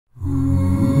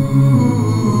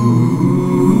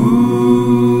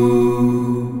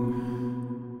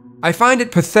I find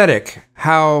it pathetic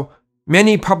how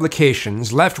many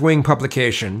publications, left-wing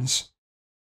publications,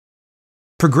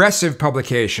 progressive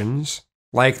publications,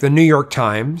 like the New York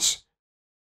Times,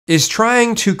 is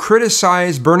trying to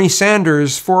criticize Bernie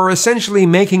Sanders for essentially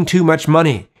making too much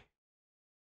money,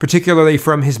 particularly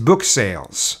from his book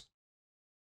sales.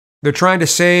 They're trying to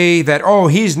say that, oh,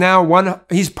 he's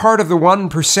part of the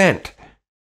 1%.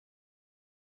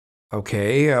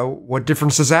 Okay, what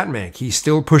difference does that make? He's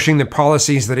still pushing the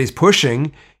policies that he's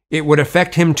pushing. It would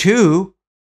affect him too.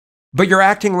 But you're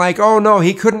acting like, oh no,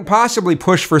 he couldn't possibly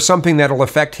push for something that'll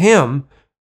affect him.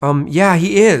 Yeah,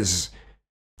 he is.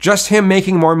 Just him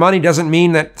making more money doesn't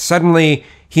mean that suddenly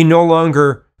he no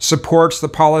longer supports the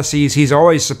policies he's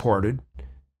always supported.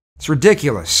 It's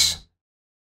ridiculous.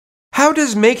 How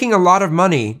does making a lot of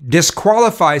money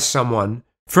disqualify someone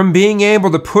from being able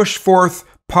to push forth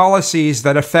policies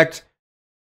that affect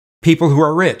people who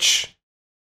are rich?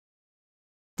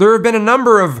 There have been a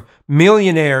number of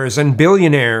millionaires and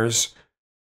billionaires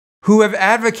who have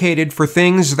advocated for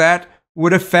things that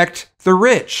would affect the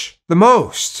rich the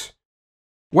most.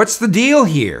 What's the deal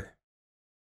here?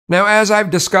 Now, as I've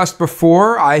discussed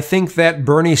before, I think that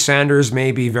Bernie Sanders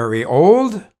may be very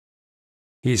old.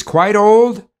 He's quite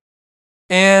old.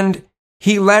 And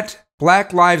he let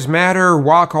Black Lives Matter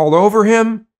walk all over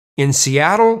him in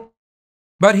Seattle.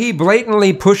 But he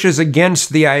blatantly pushes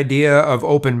against the idea of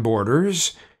open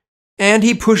borders. And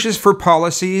he pushes for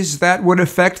policies that would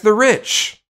affect the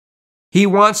rich. He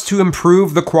wants to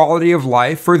improve the quality of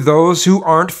life for those who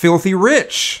aren't filthy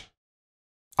rich.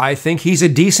 I think he's a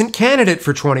decent candidate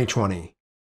for 2020.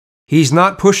 He's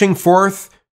not pushing forth,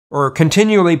 or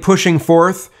continually pushing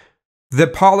forth, the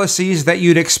policies that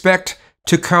you'd expect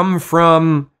to come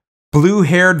from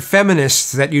blue-haired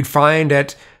feminists that you'd find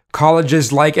at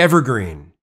colleges like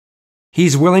Evergreen.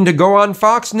 He's willing to go on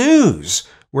Fox News,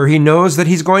 where he knows that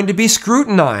he's going to be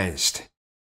scrutinized.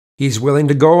 He's willing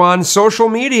to go on social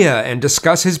media and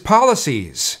discuss his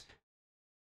policies.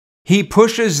 He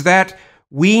pushes that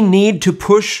we need to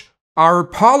push our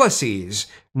policies,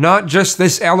 not just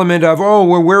this element of, oh,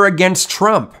 well, we're against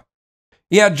Trump.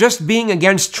 Yeah, just being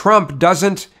against Trump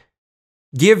doesn't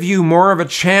give you more of a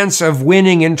chance of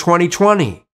winning in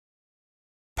 2020.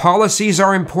 Policies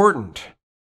are important.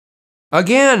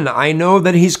 Again, I know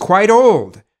that he's quite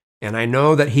old, and I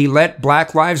know that he let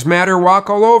Black Lives Matter walk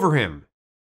all over him,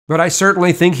 but I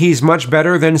certainly think he's much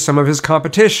better than some of his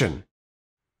competition.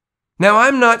 Now,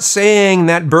 I'm not saying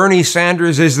that Bernie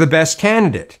Sanders is the best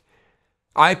candidate.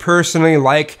 I personally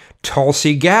like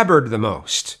Tulsi Gabbard the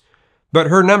most, but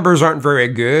her numbers aren't very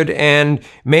good, and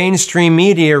mainstream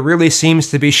media really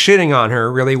seems to be shitting on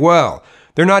her really well.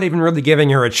 They're not even really giving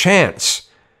her a chance.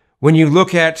 When you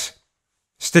look at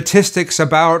statistics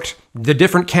about the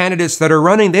different candidates that are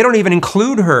running, they don't even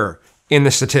include her in the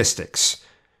statistics.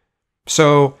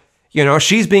 So,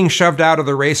 she's being shoved out of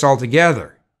the race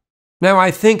altogether. Now, I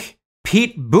think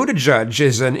Pete Buttigieg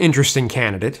is an interesting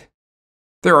candidate.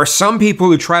 There are some people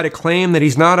who try to claim that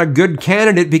he's not a good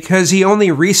candidate because he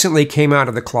only recently came out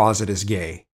of the closet as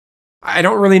gay. I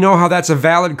don't really know how that's a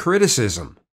valid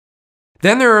criticism.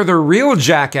 Then there are the real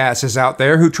jackasses out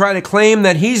there who try to claim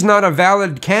that he's not a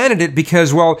valid candidate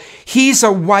because, well, he's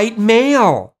a white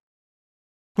male.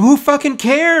 Who fucking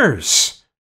cares?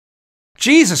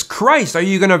 Jesus Christ, are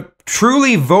you going to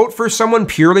truly vote for someone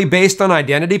purely based on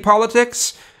identity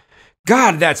politics?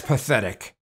 God, that's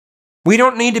pathetic. We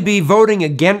don't need to be voting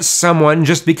against someone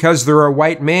just because they're a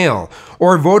white male,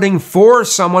 or voting for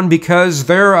someone because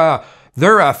they're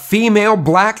a female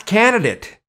black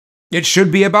candidate. It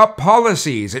should be about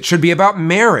policies. It should be about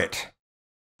merit.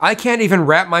 I can't even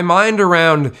wrap my mind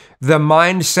around the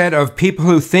mindset of people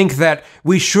who think that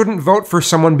we shouldn't vote for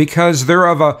someone because they're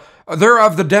of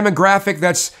the demographic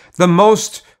that's the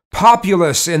most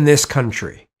populous in this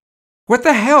country. What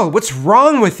the hell? What's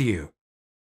wrong with you?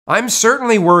 I'm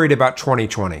certainly worried about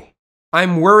 2020.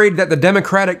 I'm worried that the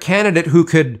Democratic candidate who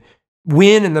could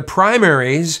win in the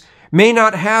primaries may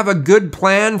not have a good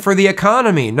plan for the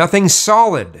economy, nothing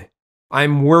solid.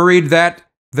 I'm worried that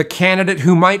the candidate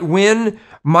who might win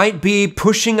might be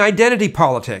pushing identity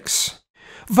politics.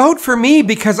 Vote for me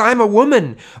because I'm a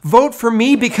woman. Vote for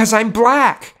me because I'm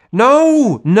black.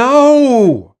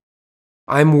 No.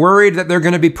 I'm worried that they're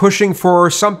going to be pushing for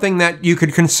something that you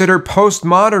could consider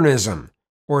postmodernism,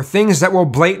 or things that will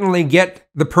blatantly get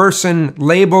the person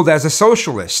labeled as a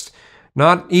socialist.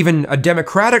 Not even a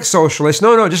democratic socialist,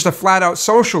 no, just a flat-out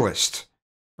socialist,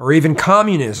 or even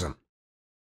communism.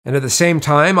 And at the same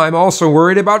time, I'm also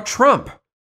worried about Trump.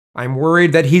 I'm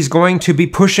worried that he's going to be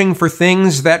pushing for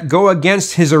things that go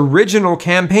against his original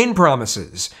campaign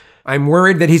promises, I'm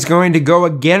worried that he's going to go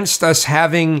against us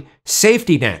having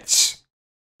safety nets.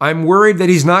 I'm worried that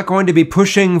he's not going to be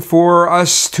pushing for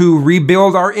us to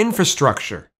rebuild our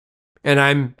infrastructure. And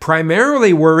I'm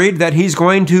primarily worried that he's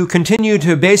going to continue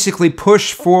to basically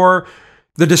push for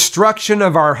the destruction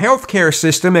of our healthcare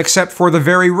system except for the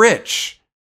very rich.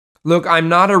 Look, I'm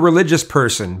not a religious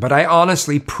person, but I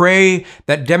honestly pray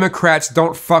that Democrats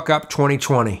don't fuck up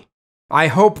 2020. I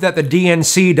hope that the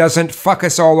DNC doesn't fuck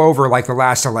us all over like the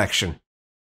last election.